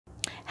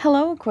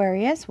Hello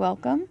Aquarius,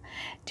 welcome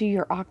to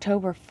your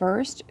October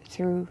 1st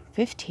through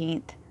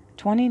 15th,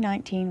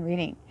 2019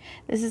 reading.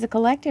 This is a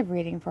collective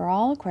reading for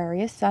all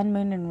Aquarius, Sun,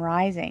 Moon, and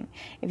Rising.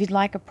 If you'd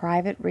like a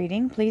private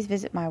reading, please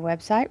visit my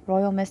website,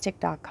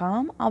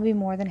 royalmystic.com. I'll be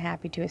more than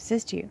happy to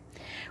assist you.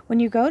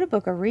 When you go to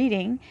book a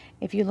reading,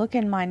 if you look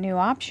in my new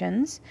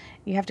options,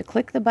 you have to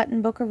click the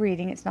button Book a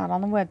Reading. It's not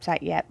on the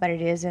website yet, but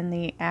it is in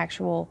the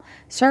actual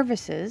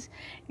services.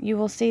 You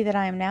will see that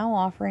I am now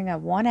offering a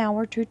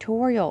 1-hour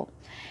tutorial.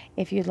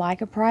 If you'd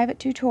like a private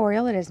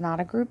tutorial, it is not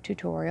a group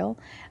tutorial.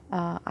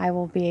 I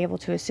will be able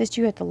to assist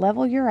you at the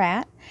level you're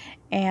at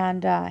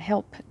and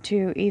help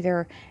to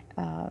either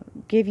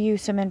give you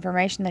some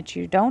information that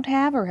you don't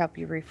have or help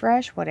you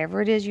refresh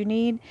whatever it is you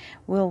need.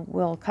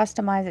 We'll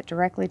customize it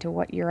directly to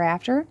what you're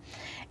after.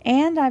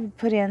 And I've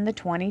put in the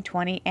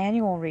 2020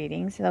 annual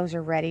readings. Those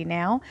are ready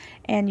now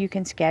and you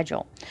can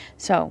schedule.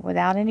 So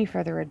without any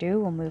further ado,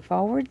 we'll move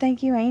forward.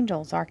 Thank you,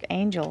 angels,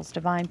 archangels,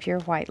 divine pure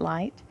white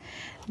light,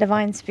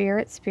 divine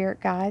spirits,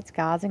 spirit guides,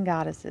 gods and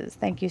goddesses.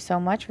 Thank you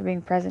so much for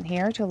being present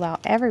here to allow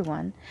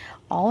everyone,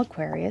 all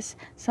Aquarius,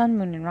 Sun,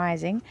 Moon, and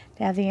Rising,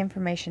 to have the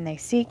information they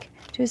seek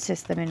to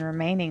assist them in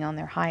remaining on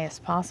their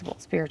highest possible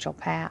spiritual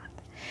path.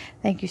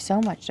 Thank you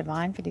so much,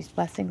 Divine, for these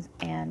blessings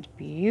and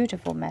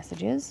beautiful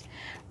messages.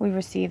 We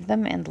receive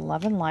them in the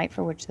love and light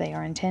for which they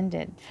are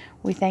intended.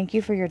 We thank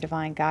you for your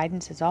divine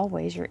guidance as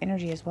always. Your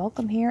energy is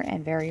welcome here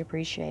and very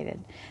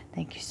appreciated.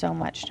 Thank you so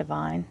much,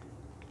 Divine.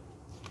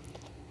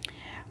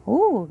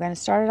 Ooh, we're going to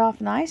start it off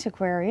nice,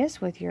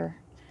 Aquarius, with your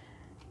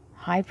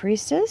High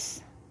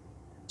Priestess,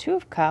 Two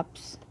of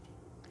Cups,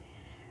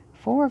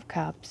 Four of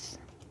Cups,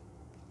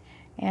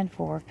 and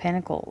Four of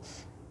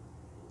Pentacles.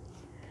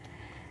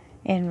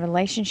 In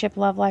relationship,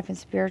 love life, and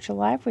spiritual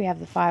life, we have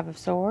the Five of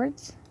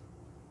Swords,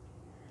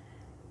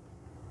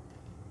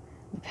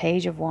 the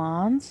Page of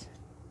Wands,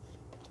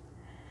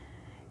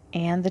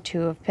 and the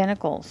Two of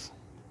Pentacles.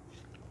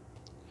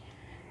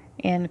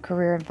 In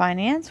career and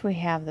finance, we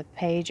have the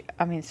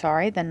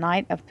the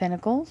Knight of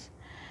Pentacles,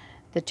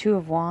 the Two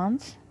of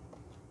Wands,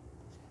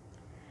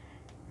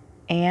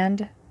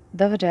 and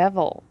the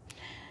Devil.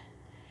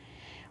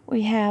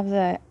 We have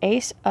the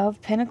Ace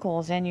of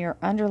Pentacles in your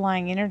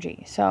underlying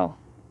energy. So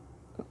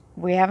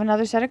we have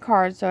another set of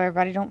cards, so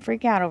everybody don't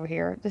freak out over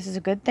here. This is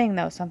a good thing,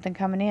 though, something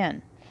coming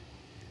in.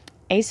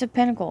 Ace of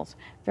Pentacles,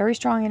 very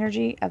strong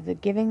energy of the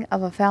giving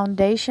of a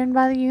foundation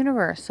by the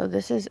universe. So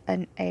this is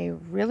a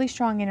really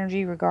strong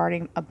energy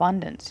regarding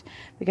abundance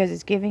because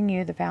it's giving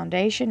you the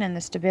foundation and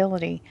the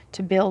stability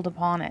to build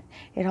upon it.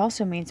 It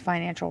also means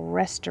financial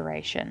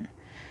restoration.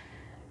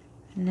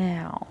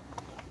 Now,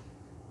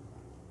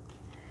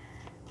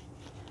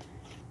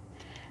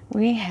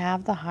 we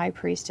have the High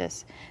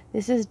Priestess.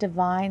 This is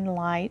divine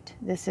light.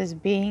 This is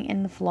being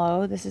in the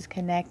flow. This is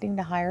connecting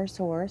to higher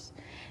source.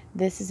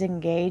 This is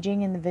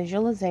engaging in the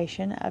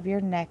visualization of your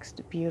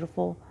next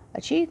beautiful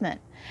achievement.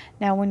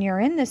 Now, when you're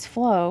in this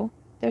flow,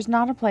 there's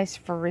not a place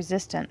for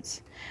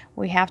resistance.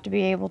 We have to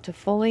be able to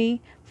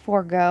fully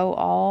forego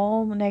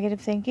all negative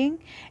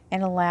thinking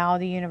and allow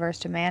the universe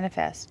to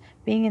manifest.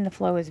 Being in the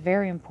flow is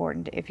very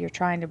important if you're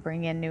trying to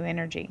bring in new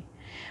energy.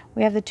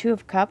 We have the Two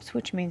of Cups,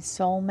 which means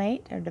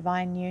soulmate or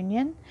divine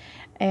union.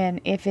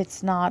 And if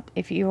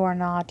you are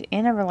not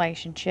in a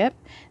relationship,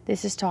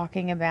 this is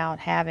talking about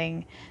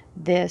having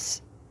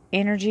this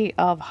energy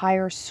of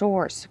higher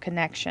source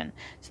connection.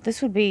 So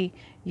this would be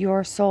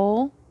your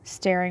soul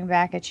staring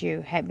back at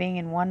you, being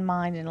in one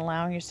mind and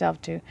allowing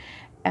yourself to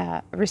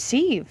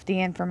receive the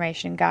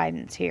information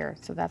guidance here.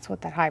 So that's what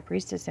that High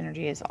Priestess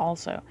energy is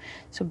also.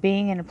 So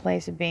being in a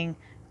place of being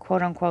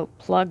quote unquote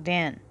plugged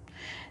in.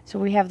 So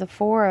we have the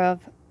Four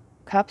of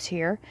Cups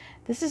here.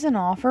 This is an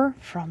offer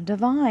from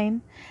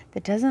Divine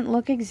that doesn't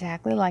look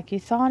exactly like you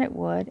thought it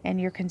would,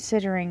 and you're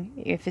considering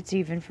if it's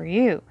even for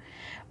you.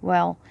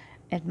 Well,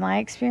 in my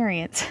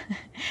experience,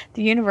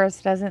 the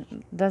universe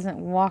doesn't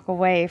walk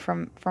away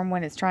from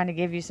when it's trying to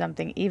give you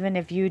something, even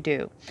if you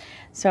do.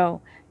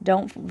 So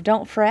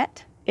don't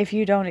fret if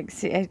you don't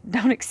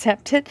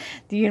accept it.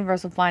 The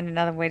universe will find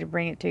another way to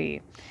bring it to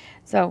you.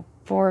 So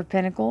Four of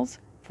Pentacles.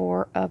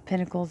 Four of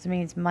Pentacles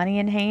means money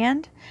in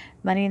hand,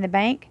 money in the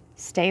bank,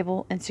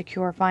 stable and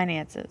secure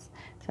finances.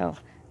 So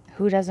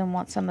who doesn't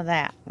want some of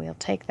that? We'll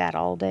take that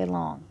all day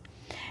long.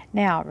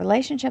 Now,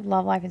 relationship,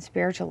 love life, and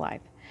spiritual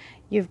life.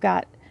 You've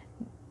got,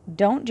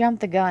 don't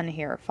jump the gun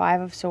here. Five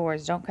of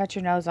Swords. Don't cut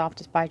your nose off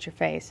to spite your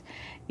face.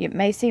 It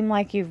may seem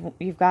like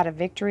you've got a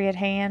victory at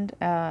hand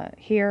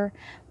here,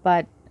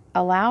 but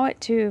allow it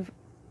to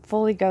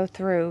fully go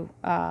through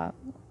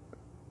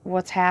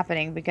what's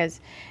happening because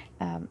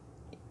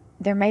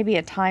there may be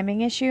a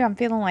timing issue. I'm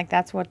feeling like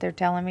that's what they're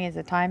telling me is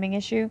a timing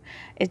issue.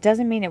 It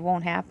doesn't mean it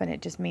won't happen.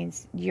 It just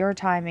means your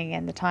timing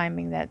and the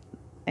timing that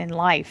in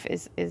life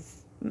is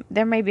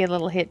there may be a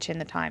little hitch in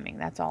the timing.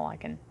 That's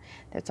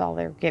all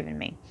they're giving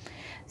me.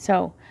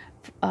 So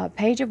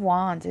Page of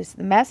Wands is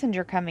the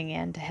messenger coming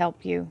in to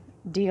help you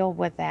deal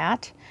with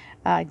that,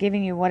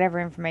 giving you whatever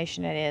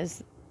information it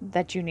is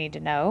that you need to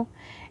know.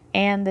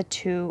 And the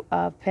Two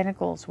of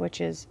Pentacles,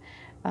 which is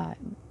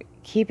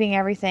keeping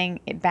everything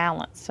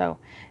balanced. So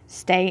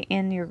stay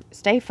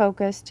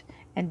focused,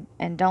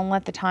 and don't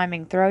let the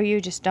timing throw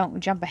you. Just don't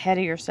jump ahead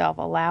of yourself.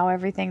 Allow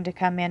everything to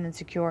come in and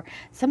secure.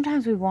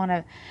 Sometimes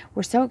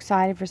we're so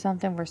excited for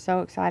something, we're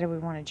so excited we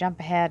want to jump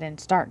ahead and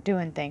start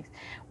doing things.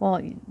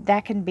 Well,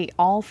 that can be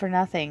all for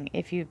nothing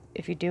if you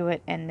do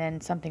it and then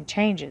something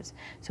changes.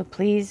 So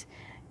please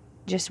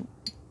just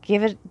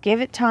give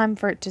it time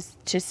for it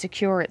to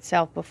secure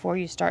itself before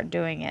you start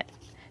doing it.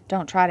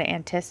 Don't try to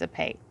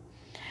anticipate.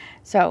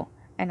 So,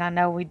 and I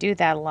know we do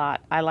that a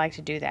lot. I like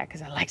to do that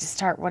because I like to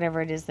start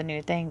whatever it is, the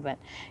new thing, but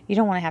you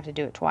don't want to have to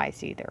do it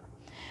twice either.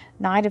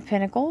 Knight of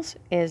Pentacles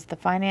is the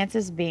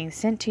finances being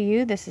sent to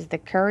you. This is the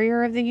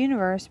courier of the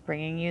universe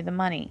bringing you the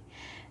money.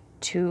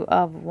 Two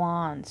of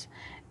Wands.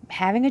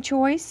 Having a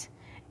choice.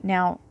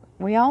 Now,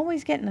 we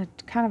always get in a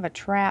kind of a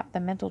trap, the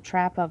mental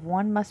trap of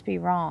one must be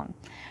wrong.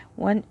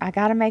 I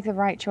got to make the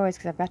right choice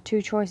because I've got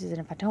two choices, and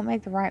if I don't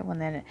make the right one,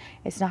 then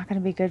it's not going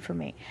to be good for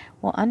me.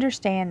 Well,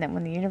 understand that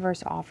when the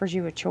universe offers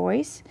you a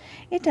choice,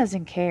 it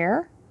doesn't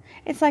care.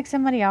 It's like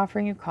somebody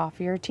offering you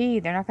coffee or tea.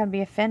 They're not going to be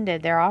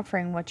offended. They're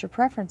offering what your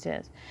preference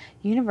is.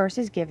 Universe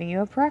is giving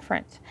you a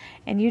preference.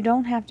 And you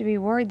don't have to be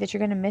worried that you're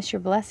going to miss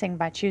your blessing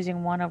by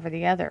choosing one over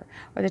the other,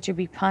 or that you'll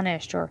be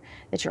punished, or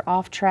that you're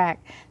off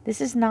track.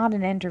 This is not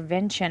an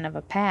intervention of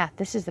a path.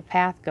 This is the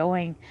path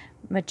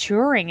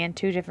maturing in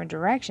two different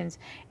directions,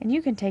 and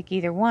you can take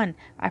either one.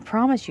 I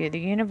promise you, the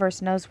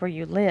universe knows where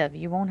you live.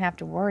 You won't have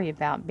to worry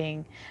about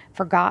being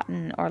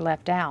forgotten or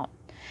left out.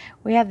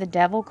 We have the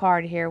Devil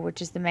card here, which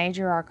is the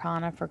major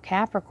arcana for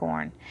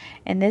Capricorn.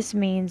 And this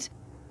means,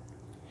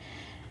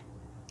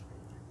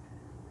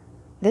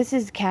 this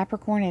is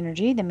Capricorn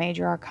energy, the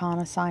major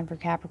arcana sign for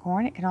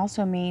Capricorn. It can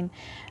also mean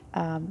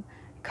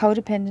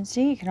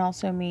codependency. It can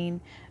also mean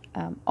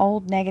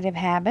old negative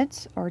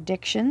habits or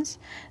addictions.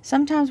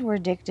 Sometimes we're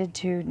addicted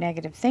to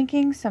negative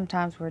thinking.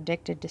 Sometimes we're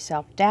addicted to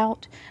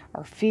self-doubt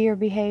or fear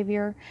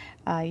behavior.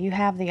 You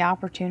have the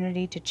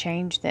opportunity to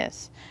change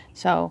this.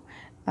 So,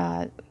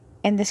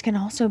 and this can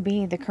also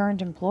be the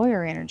current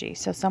employer energy.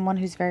 So someone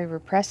who's very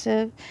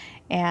repressive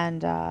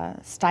and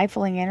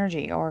stifling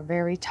energy, or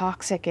very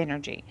toxic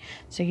energy.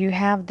 So you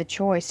have the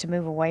choice to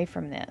move away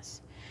from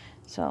this.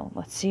 So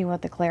let's see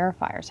what the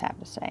clarifiers have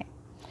to say.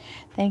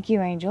 Thank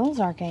you,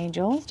 angels,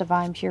 archangels,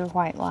 divine pure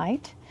white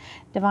light,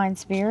 divine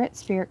spirit,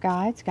 spirit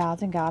guides,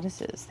 gods and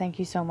goddesses. Thank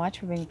you so much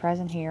for being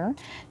present here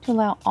to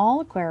allow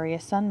all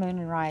Aquarius, sun, moon,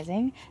 and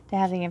rising to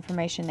have the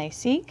information they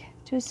seek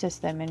to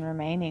assist them in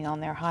remaining on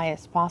their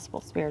highest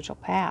possible spiritual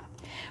path.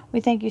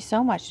 We thank you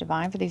so much,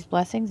 divine, for these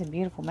blessings and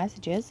beautiful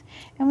messages,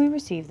 and we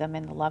receive them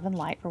in the love and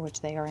light for which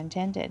they are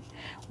intended.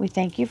 We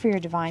thank you for your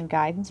divine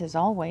guidance as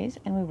always,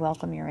 and we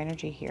welcome your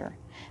energy here.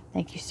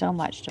 Thank you so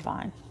much,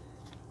 divine.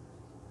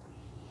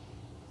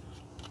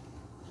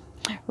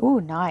 Ooh,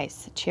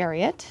 nice.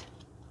 Chariot.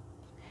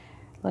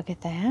 Look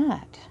at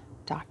that.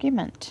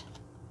 Document.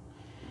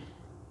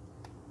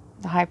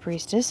 The High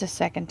Priestess, a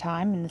second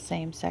time in the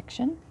same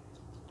section.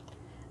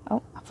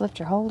 Oh, I flipped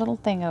your whole little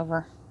thing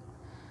over.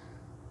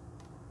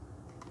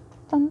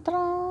 Dun,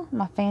 dun,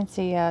 my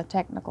fancy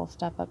technical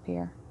stuff up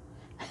here.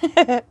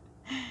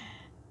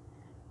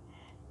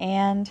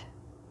 And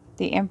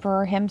the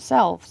Emperor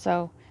himself,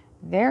 so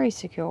very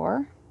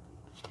secure.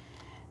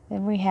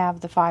 Then we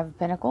have the Five of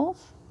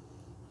Pentacles.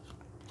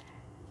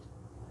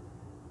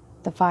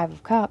 The Five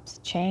of Cups,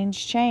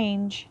 change,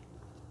 change.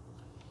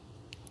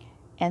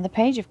 And the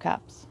Page of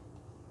Cups.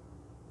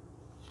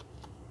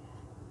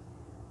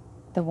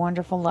 The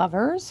Wonderful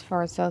Lovers,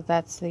 so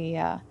that's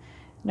the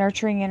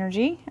nurturing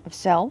energy of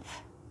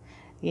self.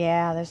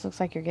 Yeah, this looks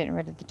like you're getting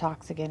rid of the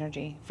toxic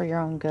energy for your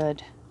own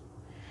good.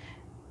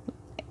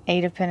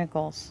 Eight of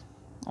Pentacles,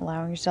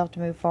 allowing yourself to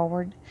move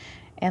forward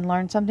and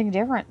learn something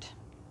different.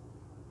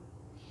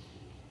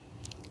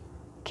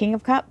 King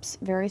of Cups,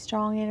 very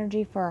strong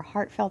energy for a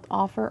heartfelt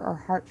offer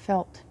or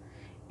heartfelt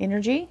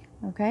energy.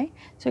 Okay,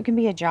 so it can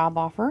be a job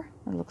offer.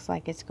 It looks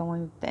like it's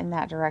going in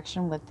that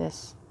direction with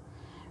this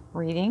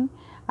reading.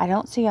 I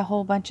don't see a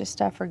whole bunch of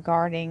stuff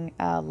regarding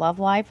love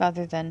life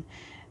other than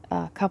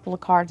a couple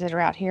of cards that are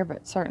out here,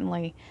 but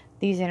certainly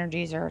these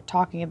energies are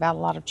talking about a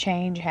lot of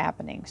change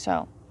happening.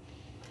 So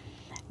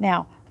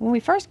now, when we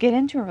first get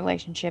into a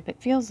relationship,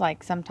 it feels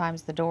like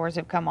sometimes the doors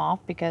have come off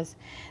because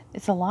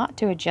it's a lot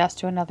to adjust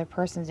to another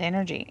person's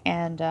energy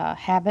and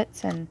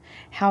habits and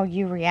how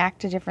you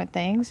react to different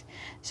things.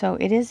 So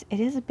it is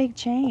a big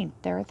change.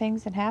 There are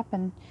things that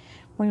happen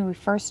when we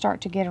first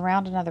start to get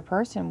around another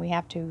person. We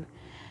have to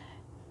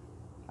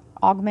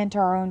augment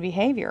our own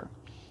behavior.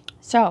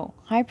 So,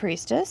 High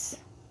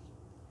Priestess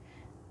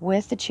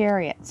with the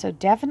Chariot. So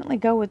definitely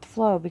go with the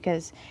flow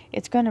because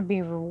it's going to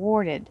be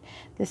rewarded.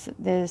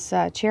 This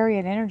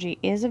Chariot energy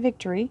is a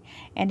victory,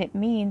 and it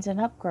means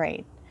an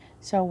upgrade.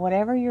 So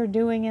whatever you're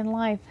doing in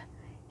life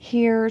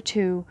here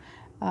to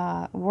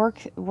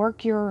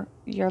work your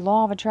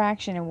law of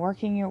attraction and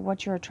working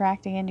what you're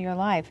attracting into your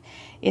life,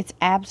 it's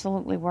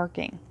absolutely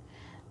working.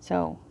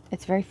 So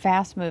it's very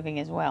fast moving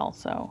as well.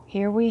 So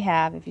here we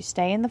have, if you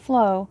stay in the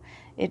flow,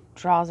 it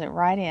draws it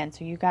right in.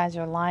 So you guys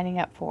are lining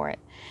up for it.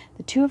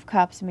 The Two of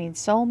Cups means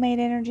soulmate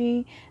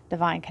energy,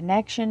 divine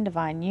connection,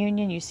 divine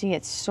union. You see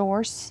its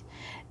source.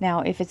 Now,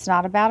 if it's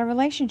not about a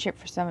relationship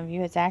for some of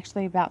you, it's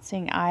actually about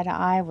seeing eye to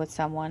eye with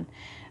someone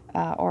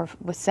or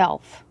with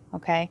self,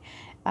 okay?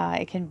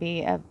 It can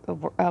be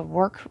a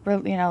work,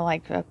 you know,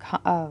 like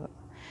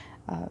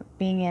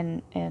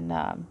being in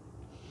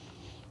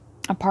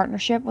a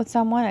partnership with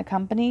someone, a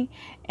company,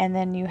 and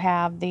then you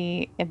have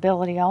the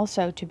ability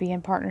also to be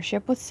in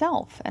partnership with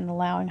self and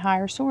allowing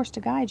higher source to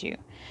guide you.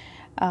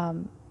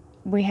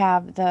 We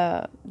have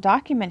the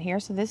document here,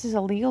 so this is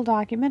a legal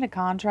document, a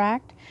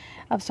contract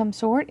of some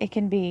sort. It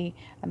can be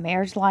a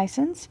marriage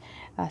license.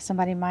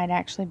 Somebody might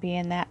actually be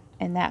in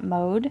that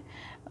mode.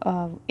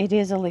 It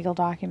is a legal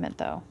document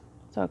though,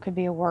 so it could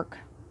be a work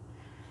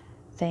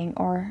thing,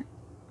 or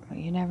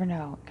you never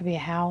know. It could be a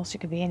house. It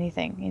could be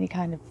anything, any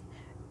kind of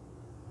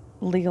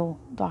legal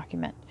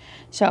document.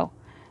 So,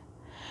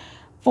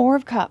 Four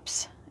of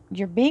Cups.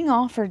 You're being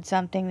offered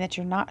something that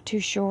you're not too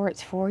sure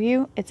it's for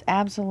you. It's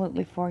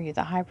absolutely for you.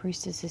 The High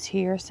Priestess is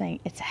here saying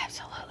it's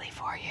absolutely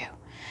for you.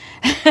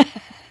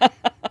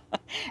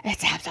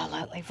 It's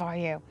absolutely for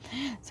you.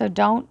 So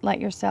don't let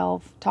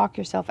yourself talk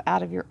yourself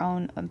out of your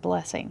own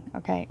blessing.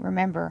 Okay,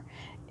 remember,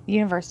 the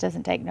universe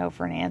doesn't take no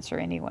for an answer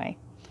anyway.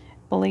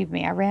 Believe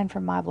me, I ran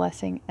from my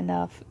blessing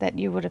enough that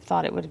you would have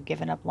thought it would have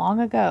given up long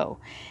ago.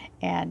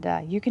 And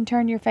you can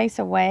turn your face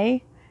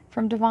away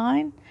from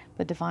divine,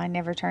 but divine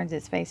never turns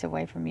its face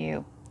away from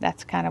you.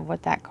 That's kind of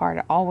what that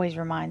card always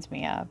reminds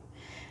me of.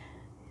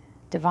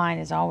 Divine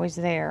is always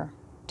there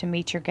to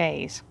meet your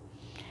gaze.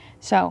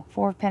 So,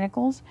 Four of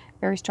Pentacles,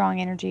 very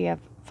strong energy of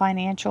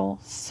financial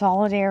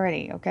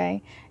solidarity,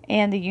 okay?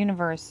 And the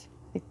universe,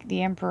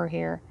 the Emperor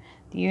here,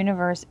 the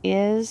universe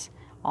is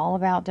all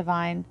about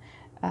divine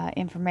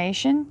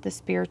information, the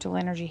spiritual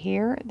energy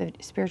here, the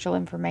spiritual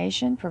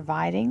information,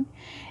 providing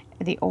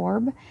the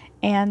orb,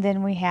 and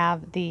then we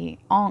have the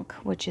Ankh,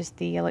 which is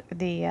the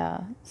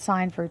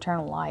sign for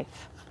eternal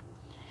life.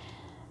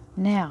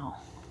 Now,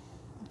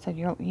 so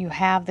you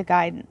have the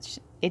guidance.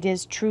 It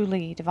is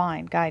truly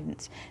divine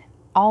guidance.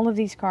 All of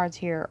these cards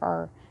here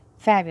are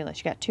fabulous.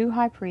 You got two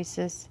High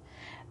Priestess,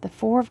 the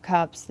Four of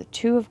Cups, the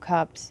Two of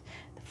Cups,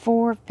 the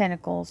Four of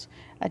Pentacles,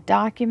 a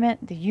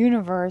document, the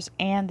universe,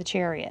 and the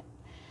Chariot.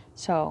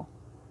 So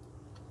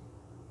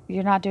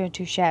you're not doing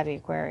too shabby,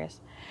 Aquarius.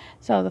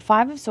 So the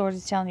Five of Swords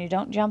is telling you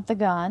don't jump the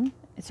gun.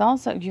 It's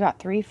also, you got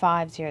 3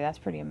 5s here. That's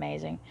pretty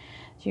amazing.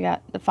 So you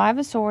got the Five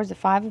of Swords, the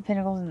Five of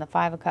Pentacles, and the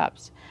Five of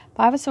Cups.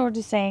 Five of Swords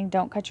is saying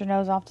don't cut your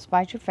nose off to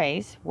spite your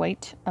face.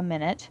 Wait a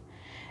minute.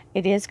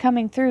 It is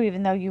coming through,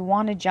 even though you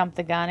want to jump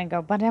the gun and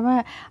go, but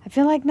I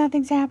feel like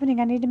nothing's happening.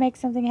 I need to make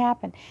something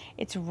happen.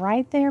 It's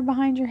right there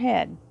behind your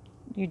head.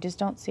 You just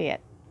don't see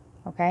it.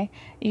 Okay?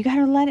 You got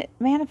to let it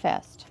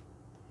manifest.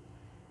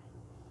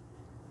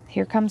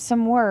 Here comes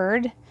some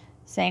word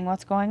saying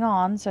what's going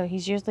on. So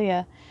he's usually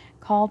a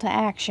call to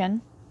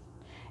action.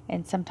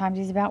 And sometimes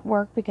he's about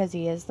work because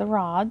he is the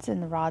rods.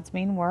 And the rods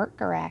mean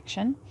work or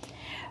action.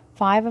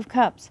 Five of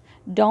Cups.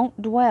 Don't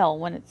dwell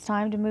when it's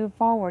time to move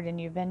forward and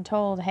you've been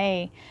told,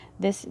 hey,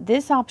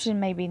 this option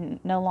may be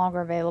no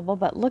longer available,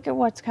 but look at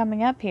what's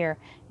coming up here.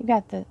 You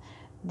got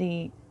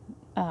the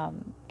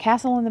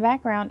castle in the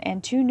background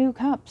and 2 new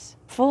cups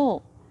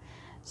full.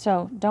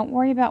 So don't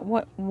worry about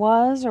what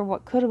was or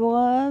what could have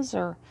was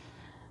or,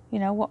 you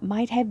know, what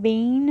might have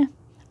been.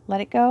 Let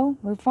it go.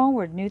 Move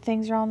forward. New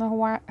things are on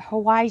the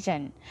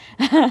horizon.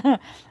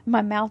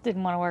 My mouth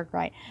didn't want to work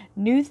right.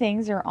 New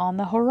things are on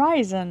the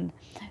horizon.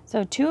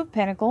 So 2 of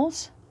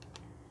Pentacles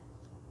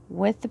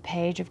with the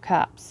Page of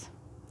Cups.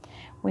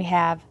 We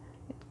have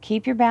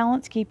keep your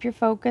balance, keep your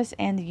focus,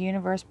 and the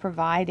universe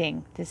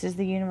providing. This is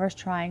the universe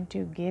trying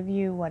to give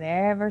you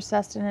whatever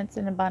sustenance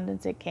and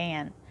abundance it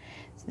can.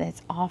 So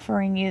that's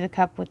offering you the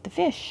cup with the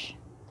fish.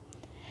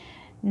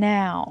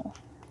 Now,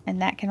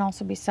 and that can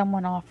also be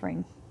someone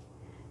offering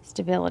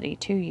stability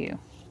to you.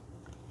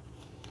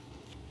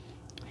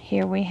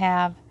 Here we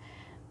have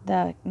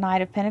the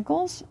Knight of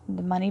Pentacles,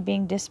 the money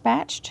being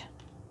dispatched.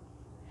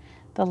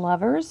 The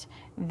Lovers,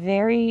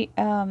 very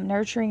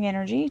nurturing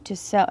energy to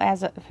sell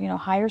as a, you know,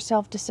 higher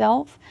self to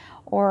self,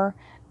 or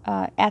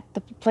at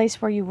the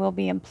place where you will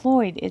be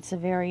employed. It's a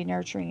very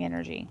nurturing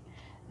energy,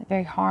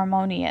 very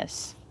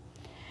harmonious.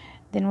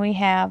 Then we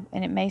have,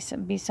 and it may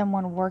be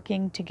someone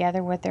working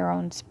together with their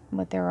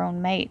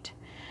own mate.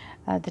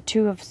 The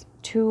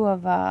two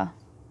of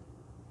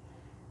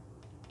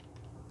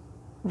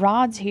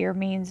rods here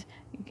means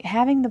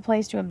having the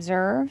place to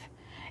observe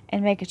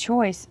and make a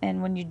choice.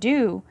 And when you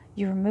do,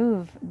 you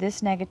remove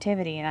this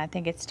negativity, and I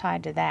think it's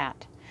tied to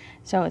that.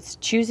 So it's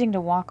choosing to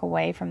walk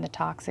away from the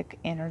toxic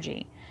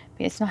energy.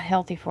 It's not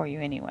healthy for you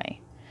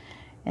anyway.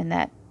 And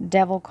that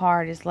Devil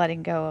card is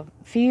letting go of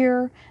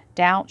fear,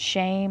 doubt,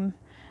 shame,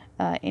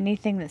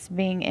 anything that's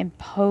being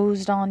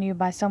imposed on you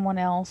by someone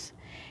else,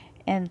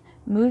 and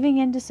moving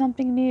into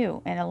something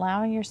new and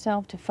allowing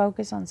yourself to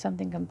focus on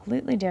something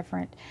completely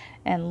different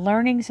and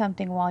learning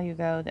something while you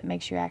go that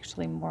makes you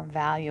actually more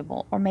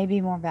valuable, or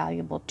maybe more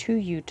valuable to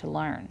you to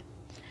learn.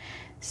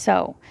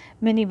 So,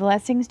 many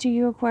blessings to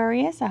you,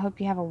 Aquarius. I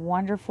hope you have a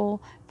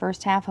wonderful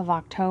first half of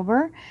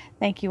October.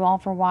 Thank you all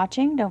for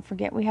watching. Don't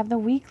forget we have the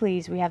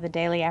weeklies. We have the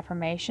daily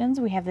affirmations.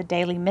 We have the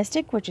daily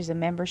mystic, which is a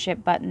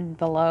membership button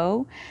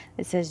below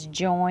that says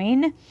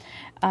join.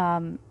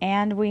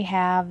 And we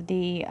have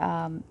the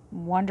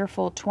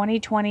wonderful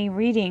 2020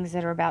 readings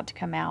that are about to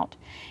come out.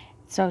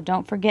 So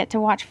don't forget to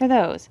watch for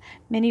those.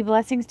 Many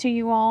blessings to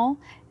you all.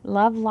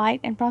 Love, light,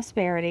 and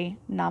prosperity.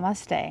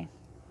 Namaste.